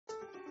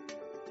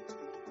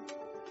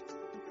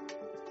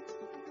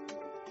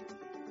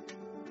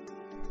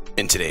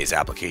In today's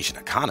application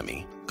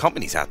economy,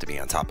 companies have to be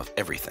on top of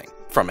everything,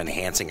 from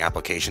enhancing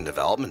application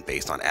development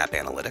based on app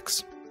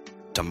analytics,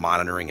 to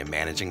monitoring and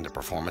managing the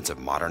performance of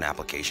modern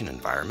application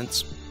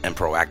environments, and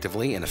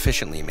proactively and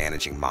efficiently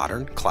managing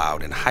modern,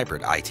 cloud, and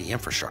hybrid IT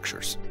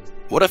infrastructures.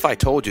 What if I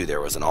told you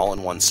there was an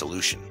all-in-one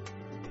solution?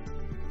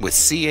 With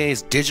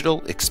CA's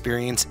Digital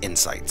Experience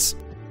Insights.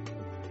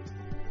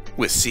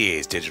 With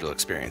CA's Digital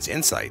Experience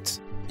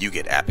Insights, you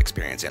get app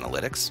experience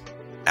analytics,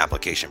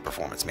 application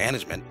performance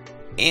management,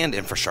 and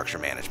infrastructure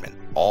management,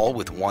 all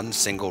with one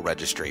single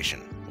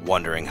registration.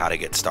 Wondering how to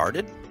get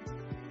started?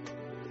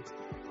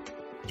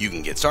 You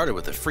can get started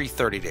with a free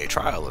 30-day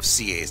trial of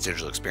CA's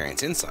Digital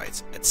Experience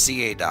Insights at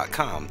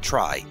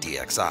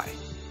ca.com/DXI.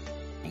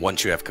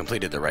 Once you have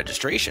completed the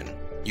registration,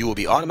 you will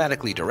be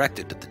automatically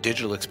directed to the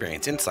Digital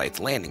Experience Insights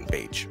landing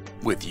page.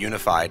 With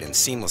unified and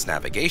seamless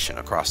navigation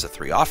across the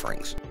three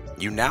offerings,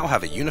 you now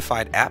have a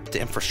unified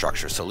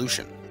app-to-infrastructure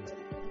solution.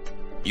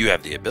 You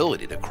have the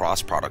ability to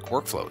cross-product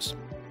workflows.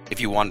 If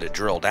you wanted to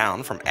drill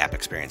down from App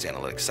Experience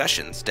Analytics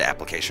sessions to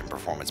application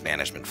performance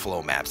management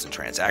flow maps and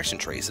transaction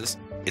traces,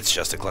 it's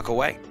just a click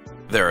away.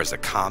 There is a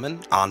common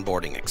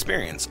onboarding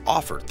experience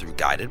offered through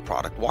guided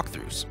product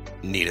walkthroughs.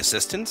 Need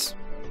assistance?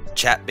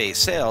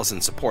 Chat-based sales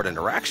and support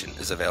interaction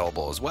is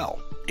available as well.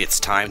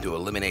 It's time to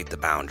eliminate the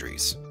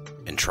boundaries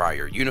and try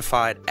your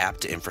unified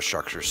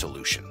app-to-infrastructure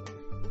solution.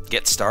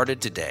 Get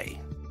started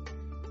today.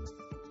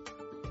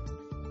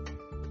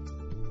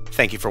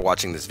 Thank you for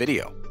watching this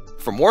video.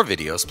 For more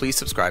videos, please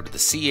subscribe to the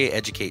CA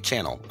Educate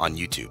channel on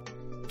YouTube.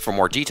 For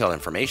more detailed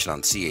information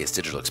on CA's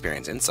Digital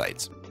Experience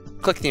Insights,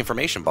 click the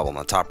information bubble in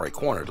the top right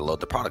corner to load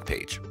the product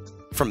page.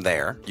 From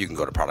there, you can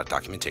go to product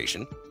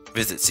documentation,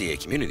 visit CA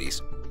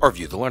communities, or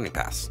view the learning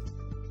paths.